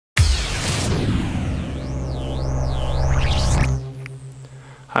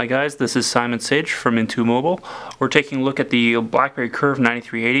Hi guys, this is Simon Sage from Into Mobile. We're taking a look at the BlackBerry Curve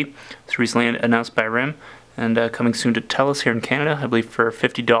 9380. It's recently announced by RIM and coming soon to TELUS here in Canada, I believe for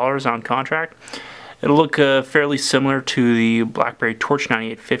 $50 on contract. It'll look fairly similar to the BlackBerry Torch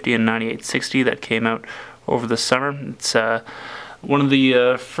 9850 and 9860 that came out over the summer. It's one of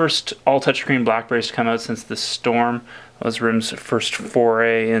the first all-touchscreen BlackBerrys to come out since the Storm. That was RIM's first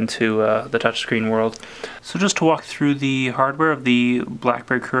foray into the touchscreen world. So just to walk through the hardware of the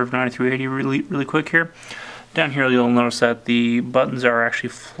BlackBerry Curve 9380 really quick here. Down here you'll notice that the buttons are actually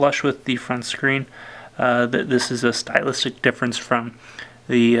flush with the front screen. This is a stylistic difference from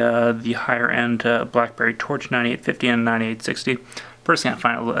the higher end BlackBerry Torch 9850 and 9860. Personally,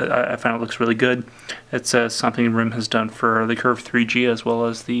 I find it looks really good. It's something RIM has done for the Curve 3G as well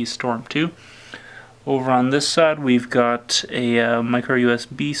as the Storm 2. Over on this side, we've got a micro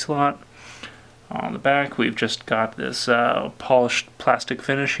USB slot. On the back, we've just got this polished plastic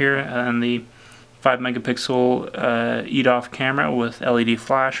finish here, and the 5 megapixel EDOF camera with LED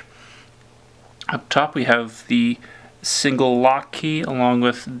flash. Up top, we have the single lock key along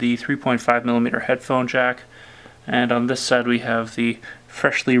with the 3.5mm headphone jack. And on this side, we have the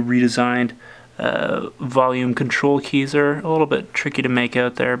freshly redesigned volume control keys. Are a little bit tricky to make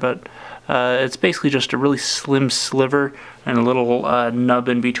out there, but it's basically just a really slim sliver and a little nub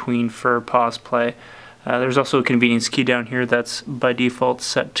in between for pause play. There's also a convenience key down here that's by default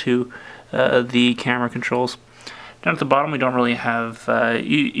set to the camera controls. Down at the bottom we don't really have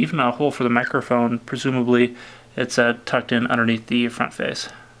even a hole for the microphone. Presumably it's tucked in underneath the front face.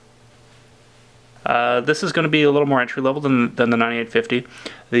 This is going to be a little more entry level than the 9850.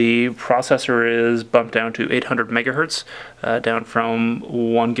 The processor is bumped down to 800 megahertz, down from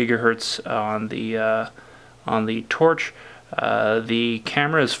 1 gigahertz on the Torch. The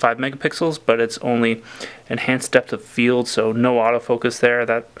camera is 5 megapixels, but it's only enhanced depth of field, so no autofocus there.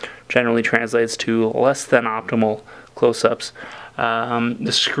 That generally translates to less than optimal close-ups.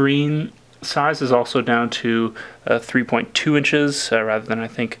 The screen size is also down to 3.2 inches rather than, I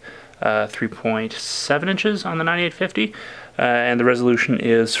think, 3.7 inches on the 9850, and the resolution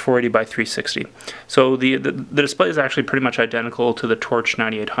is 480 by 360. So the display is actually pretty much identical to the Torch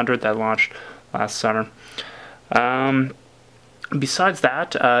 9800 that launched last summer. Besides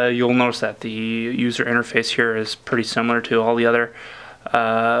that, you'll notice that the user interface here is pretty similar to all the other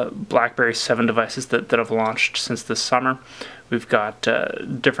BlackBerry 7 devices that have launched since this summer. We've got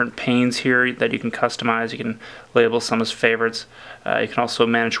different panes here that you can customize. You can label some as favorites. You can also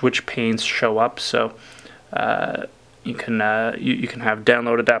manage which panes show up. So you can have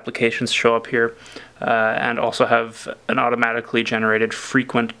downloaded applications show up here, and also have an automatically generated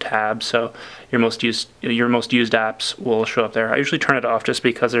frequent tab. So your most used apps will show up there. I usually turn it off just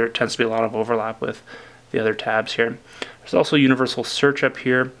because there tends to be a lot of overlap with the other tabs here. There's also universal search up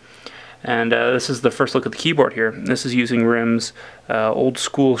here. And this is the first look at the keyboard here. This is using RIM's old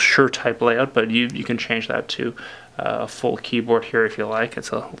school Sure type layout, but you can change that to a full keyboard here if you like.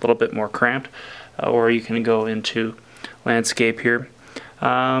 It's a little bit more cramped. Or you can go into landscape here.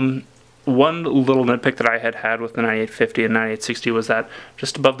 One little nitpick that I had with the 9850 and 9860 was that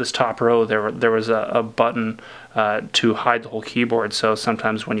just above this top row there was a button to hide the whole keyboard, so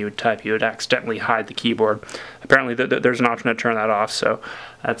sometimes when you would type you would accidentally hide the keyboard. Apparently there's an option to turn that off, so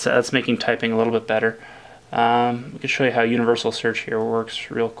that's making typing a little bit better. We can show you how universal search here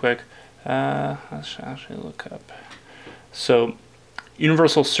works real quick. Let's actually look up. So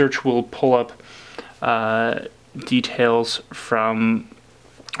universal search will pull up details from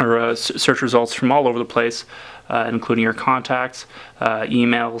search results from all over the place, including your contacts,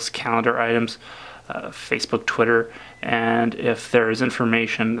 emails, calendar items, Facebook, Twitter, and if there is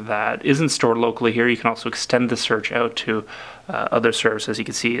information that isn't stored locally here, you can also extend the search out to other services. You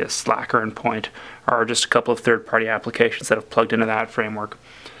can see Slacker and Point are just a couple of third-party applications that have plugged into that framework.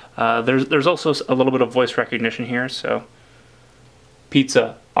 There's also a little bit of voice recognition here, so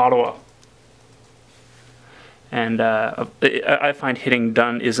Pizza, Ottawa. And I find hitting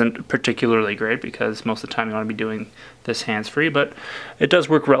done isn't particularly great because most of the time you want to be doing this hands-free, but it does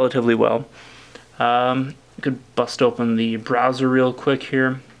work relatively well. You could bust open the browser real quick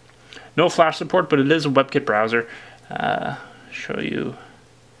here. No Flash support, but it is a WebKit browser. Show you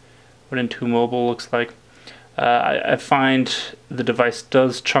what Into Mobile looks like. I find the device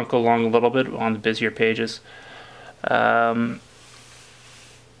does chunk along a little bit on the busier pages. But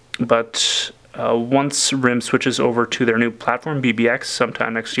once RIM switches over to their new platform, BBX,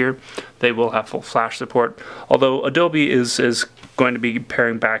 sometime next year, they will have full Flash support. Although Adobe is going to be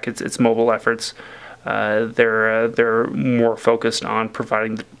paring back its mobile efforts. They're more focused on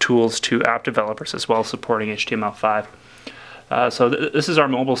providing the tools to app developers as well as supporting HTML5. So this is our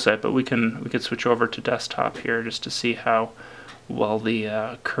mobile set, but we could switch over to desktop here just to see how well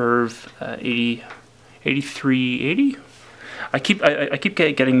the Curve 8380. I keep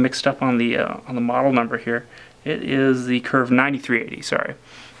getting mixed up on the model number here. It is the Curve 9380. Sorry.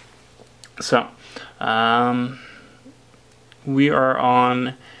 So we are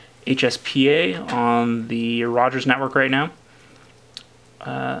on HSPA on the Rogers network right now.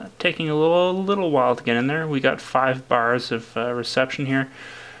 Taking a little while to get in there. We got 5 bars of reception here.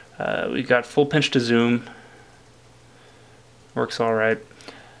 We got full pinch to zoom. Works all right.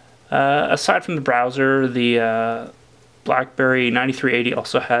 Aside from the browser, the BlackBerry 9380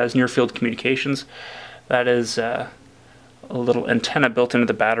 also has near field communications. That is a little antenna built into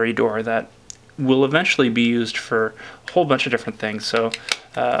the battery door that will eventually be used for a whole bunch of different things. So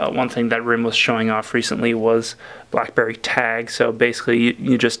one thing that RIM was showing off recently was BlackBerry tag. So basically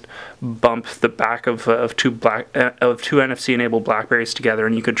you just bump the back of two NFC enabled Blackberries together,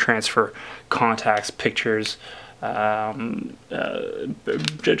 and you can transfer contacts, pictures,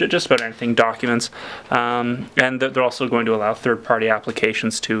 just about anything, documents, and they're also going to allow third-party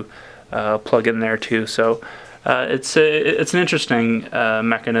applications to plug in there too. So it's an interesting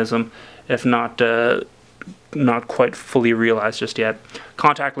mechanism, if not quite fully realized just yet.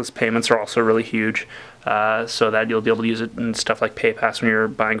 Contactless payments are also really huge, so that you'll be able to use it in stuff like PayPass when you're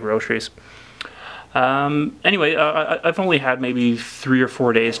buying groceries. Anyway, I've only had maybe 3 or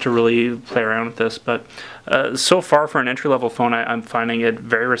 4 days to really play around with this, but so far for an entry-level phone, I'm finding it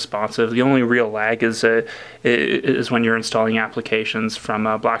very responsive. The only real lag is when you're installing applications from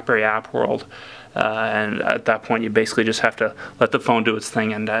BlackBerry App World, and at that point you basically just have to let the phone do its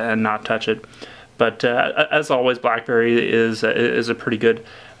thing and not touch it. But as always, BlackBerry is a pretty good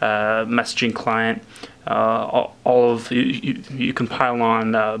messaging client. You can pile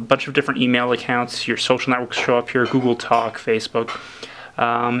on a bunch of different email accounts. Your social networks show up here: Google Talk, Facebook.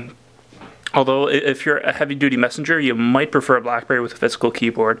 Although if you're a heavy-duty messenger, you might prefer a BlackBerry with a physical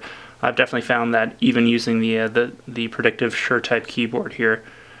keyboard. I've definitely found that even using the predictive sure-type keyboard here,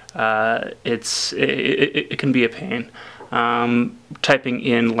 it can be a pain. Typing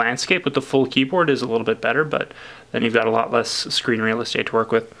in landscape with the full keyboard is a little bit better, but then you've got a lot less screen real estate to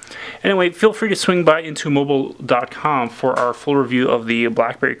work with. Anyway, feel free to swing by intomobile.com for our full review of the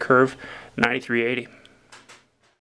BlackBerry Curve 9380.